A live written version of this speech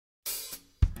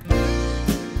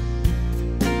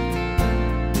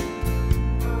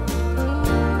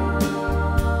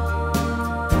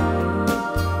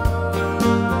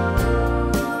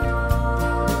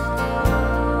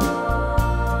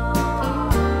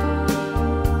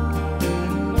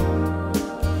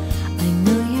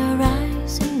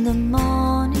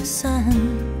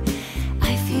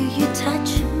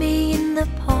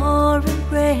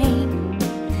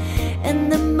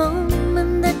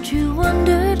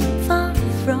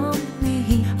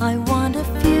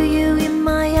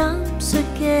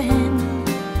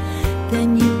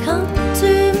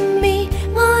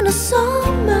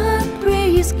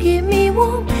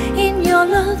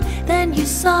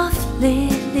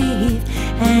believe.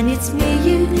 And it's me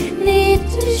you need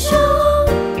to show.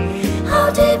 How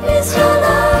deep is your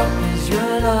love? Is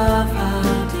your love?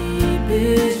 How deep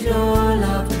is your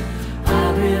love?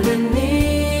 I really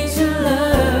need to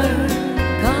learn.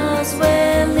 'Cause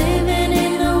we're living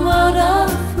in a world of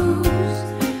fools,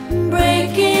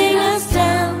 breaking us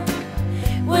down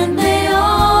when they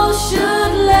all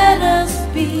should let us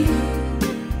be.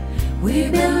 We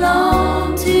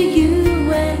belong to you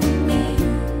and me.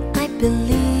 I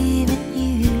believe in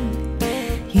you.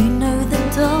 You know the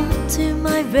door to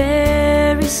my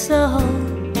very soul.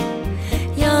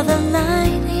 You're the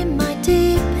light in my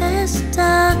deepest,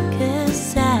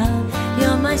 darkest hour.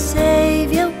 You're my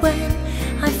savior when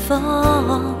I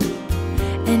fall.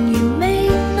 And you may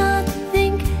not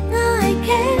think I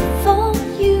care for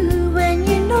you, when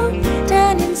you know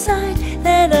down inside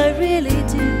that I really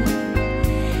do.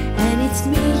 And it's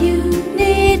me you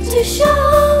need to show.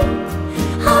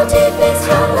 How deep is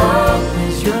your love?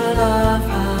 Is your love?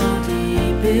 How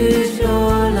deep is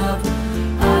your love?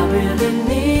 I really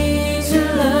need to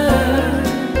learn.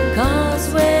 'Cause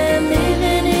we're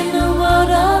living in a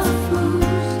world of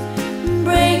fools,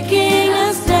 breaking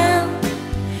us down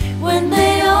when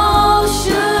they all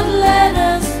should let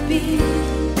us be.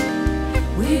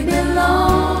 We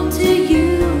belong to you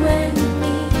and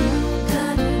me.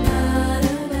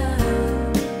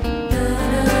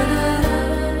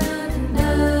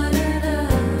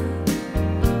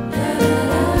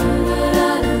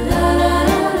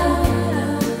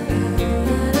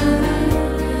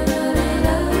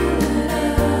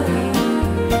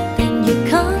 Then you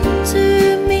come to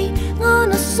me on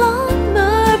a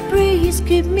summer breeze,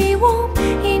 keep me warm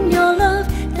in your love,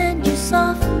 then you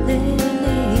softly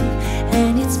leave.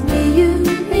 And it's me you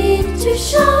need to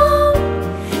show.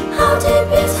 How deep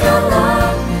is your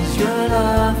love? Is your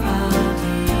love? How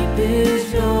deep is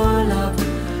your love?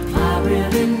 I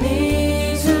really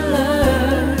need to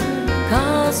learn.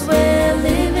 'Cause we're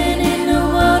living in a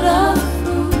world of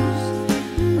fools,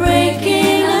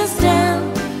 breaking us down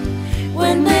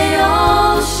when they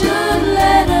all should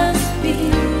let us be.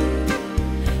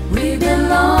 We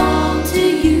belong to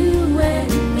you